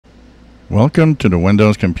Welcome to the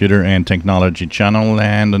Windows Computer and Technology channel,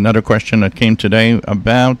 and another question that came today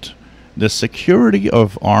about the security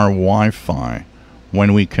of our Wi-Fi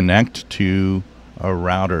when we connect to a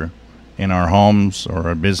router in our homes or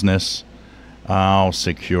a business. How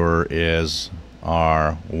secure is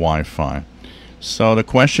our Wi-Fi? So the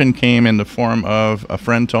question came in the form of a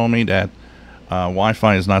friend told me that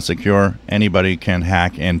Wi-Fi is not secure. Anybody can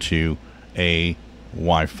hack into a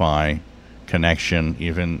Wi-Fi connection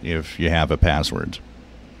even if you have a password.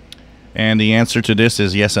 And the answer to this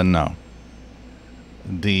is yes and no.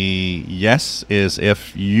 The yes is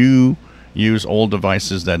if you use old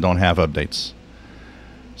devices that don't have updates.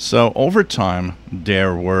 So over time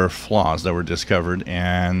there were flaws that were discovered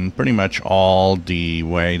and pretty much all the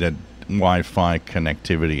way that Wi-Fi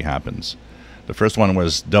connectivity happens. The first one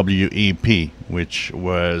was WEP, which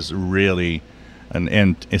was really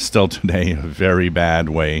and is still today a very bad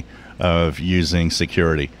way of using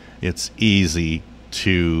security. It's easy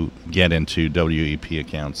to get into WEP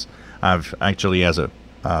accounts. I've actually, as a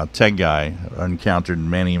tech guy, encountered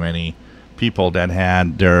many people that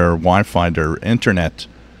had their Wi-Fi, their internet,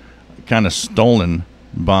 kind of stolen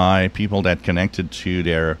by people that connected to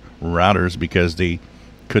their routers because they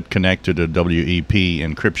could connect to the WEP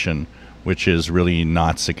encryption, which is really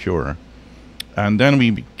not secure. And then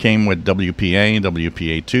we came with WPA,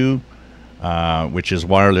 WPA2, which is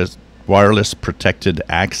wireless protected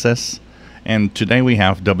access, and today we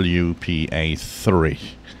have WPA3.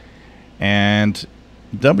 And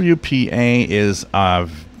WPA is a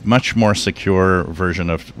much more secure version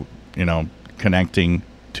of connecting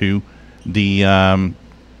to the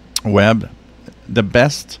web. The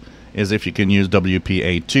best is if you can use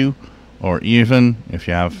WPA2, or even if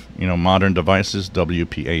you have modern devices,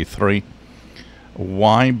 WPA3.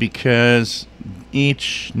 Why? Because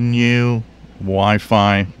each new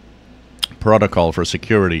Wi-Fi protocol for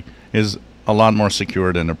security is a lot more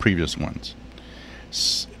secure than the previous ones.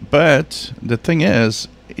 But the thing is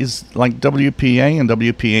like WPA and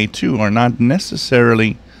WPA2 are not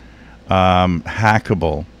necessarily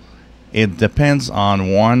hackable. It depends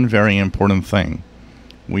on one very important thing.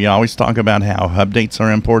 We always talk about how updates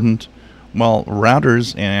are important. Well,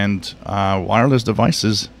 routers and wireless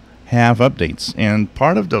devices have updates, and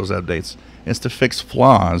part of those updates is to fix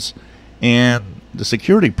flaws in the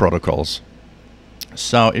security protocols.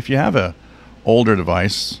 So if you have a older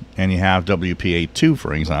device and you have WPA2,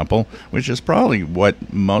 for example, which is probably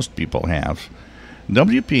what most people have,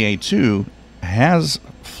 WPA2 has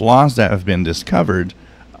flaws that have been discovered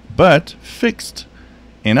but fixed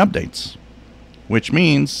in updates, which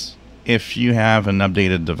means if you have an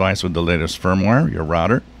updated device with the latest firmware, your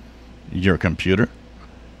router, your computer,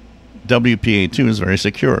 WPA2 is very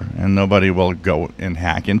secure and nobody will go and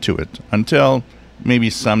hack into it until maybe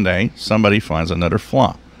someday somebody finds another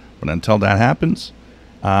flaw. But until that happens,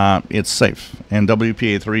 it's safe. And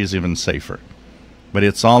WPA3 is even safer. But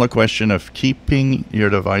it's all a question of keeping your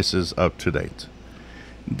devices up to date.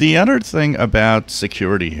 The other thing about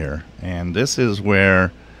security here, and this is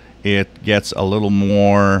where it gets a little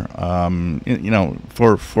more,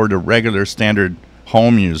 for the regular standard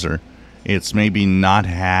home user, it's maybe not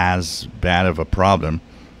as bad of a problem,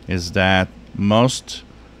 is that most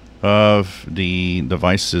of the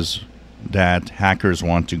devices that hackers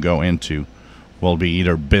want to go into will be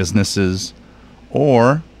either businesses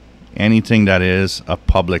or anything that is a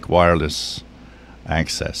public wireless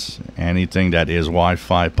access. Anything that is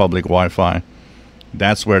Wi-Fi, public Wi-Fi,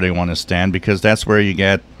 that's where they want to stand, because that's where you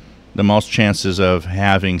get the most chances of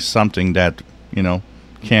having something that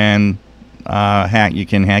can you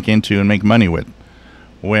can hack into and make money with.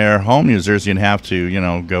 Where home users, you'd have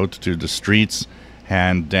to go to the streets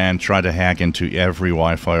and then try to hack into every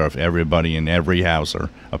Wi-Fi of everybody in every house or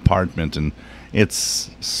apartment, and it's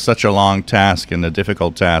such a long task and a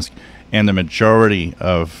difficult task, and the majority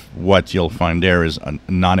of what you'll find there is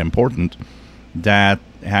not important, that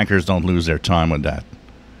hackers don't lose their time with that.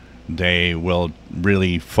 They will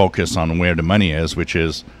really focus on where the money is, which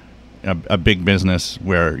is a big business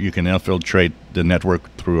where you can infiltrate the network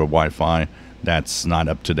through a Wi-Fi that's not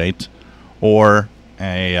up to date, or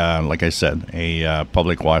like I said, a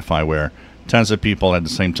public Wi-Fi where tons of people at the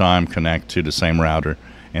same time connect to the same router,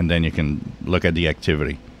 and then you can look at the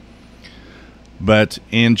activity. But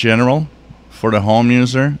in general, for the home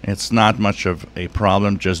user, it's not much of a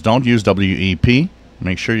problem. Just don't use WEP.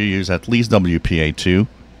 Make sure you use at least WPA2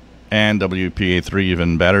 and WPA3,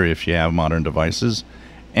 even better if you have modern devices.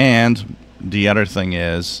 And the other thing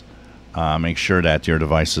is make sure that your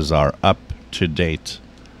devices are up to date.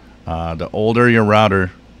 The older your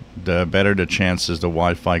router, the better the chances the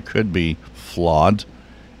Wi-Fi could be flawed.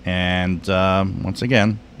 And once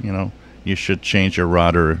again, you should change your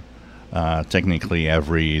router technically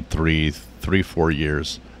every 4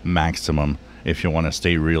 years maximum if you want to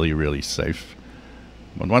stay really, really safe.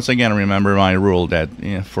 But once again, remember my rule that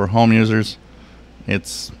for home users,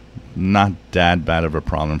 it's not that bad of a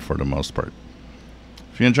problem for the most part.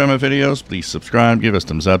 If you enjoy my videos, please subscribe, give us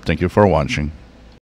thumbs up. Thank you for watching.